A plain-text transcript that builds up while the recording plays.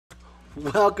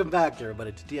Welcome back,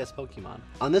 everybody, to DS Pokemon.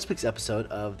 On this week's episode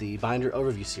of the Binder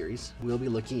Overview series, we'll be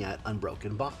looking at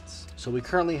Unbroken Bonds. So we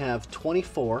currently have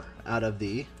 24 out of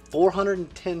the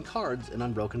 410 cards in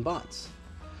Unbroken Bonds.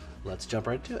 Let's jump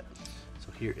right to it.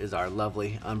 So here is our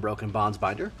lovely Unbroken Bonds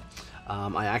binder.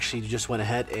 I actually just went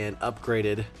ahead and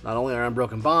upgraded not only our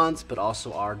Unbroken Bonds, but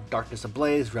also our Darkness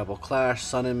Ablaze, Rebel Clash,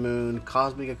 Sun and Moon,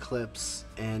 Cosmic Eclipse,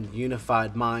 and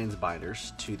Unified Minds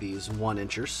binders to these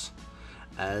 1-inchers.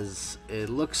 As it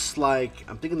looks like,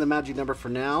 I'm thinking the magic number for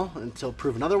now, until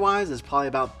proven otherwise, is probably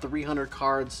about 300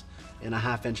 cards in a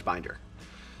half-inch binder.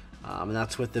 And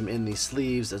that's with them in these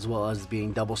sleeves, as well as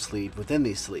being double sleeved within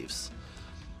these sleeves.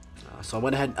 So I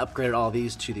went ahead and upgraded all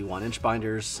these to the 1-inch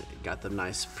binders, got them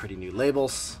nice, pretty new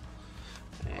labels,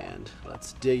 and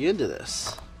let's dig into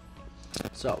this.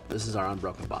 So this is our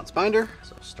Unbroken Bonds binder.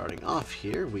 So starting off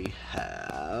here, we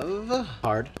have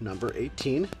card number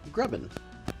 18, Grubbin.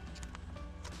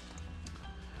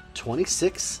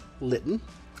 26, Litten.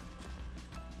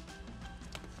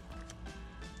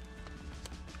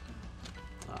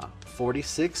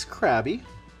 46, Krabby.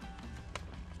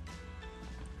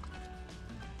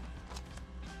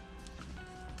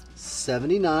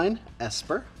 79,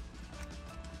 Esper.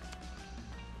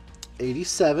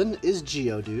 87 is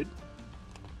Geodude.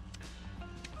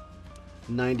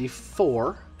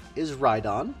 94 is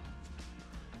Rhydon.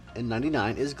 And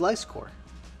 99 is Gliscor.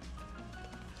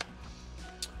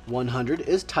 100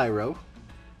 is Tyro.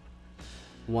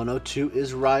 102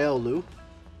 is Riolu.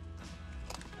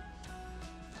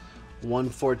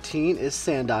 114 is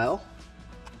Sandile.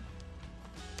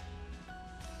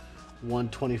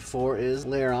 124 is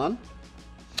Lairon.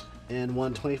 And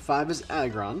 125 is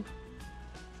Aggron.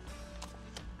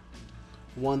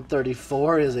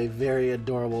 134 is a very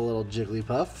adorable little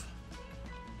Jigglypuff.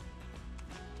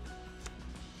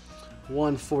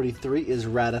 143 is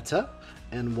Rattata.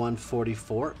 And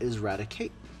 144 is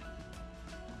Raticate.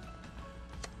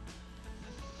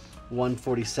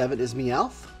 147 is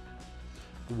Meowth.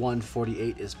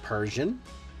 148 is Persian.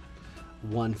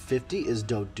 150 is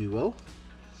Doduo.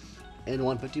 And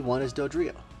 151 is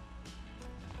Dodrio.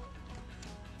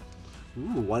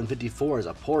 Ooh, 154 is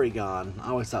a Porygon. I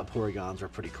always thought Porygons were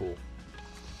pretty cool.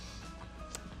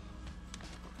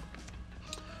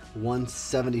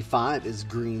 175 is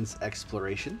Green's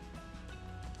Exploration.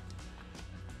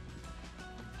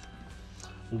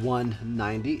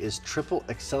 190 is Triple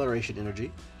Acceleration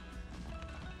Energy.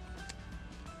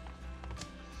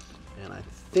 And I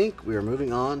think we are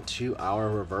moving on to our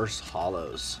reverse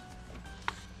hollows.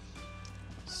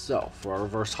 So for our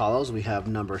reverse hollows, we have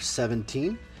number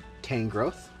 17,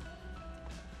 Tangrowth.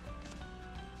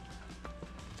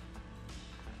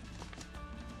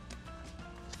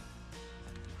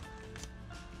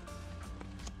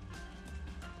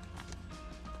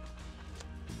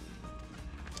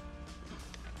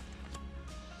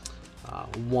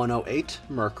 108,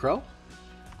 Murkrow.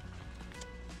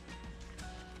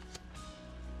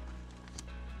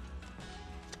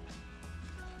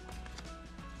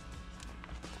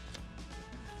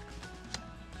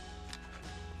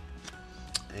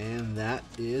 'And that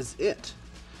is it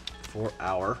for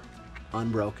our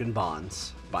Unbroken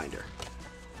Bonds binder.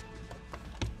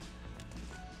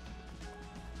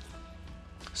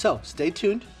 So stay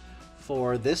tuned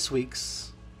for this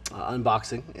week's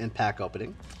unboxing and pack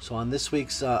opening. So on this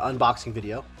week's unboxing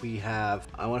video, we have,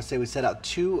 I want to say we set out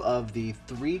 2 of the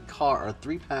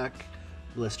 3-pack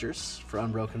blisters for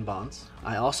Unbroken Bonds.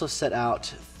 I also set out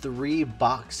 3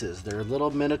 boxes. They're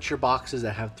little miniature boxes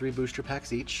that have 3 booster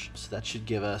packs each. So that should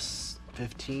give us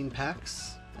 15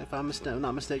 packs, if I'm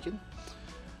not mistaken.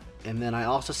 And then I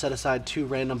also set aside 2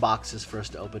 random boxes for us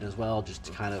to open as well, just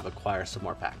to kind of acquire some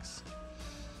more packs.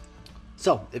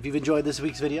 So if you've enjoyed this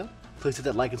week's video, please hit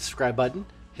that like and subscribe button.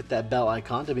 Hit that bell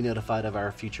icon to be notified of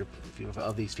our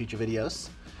these future videos.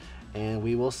 And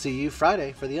we will see you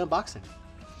Friday for the unboxing.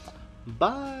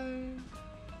 Bye!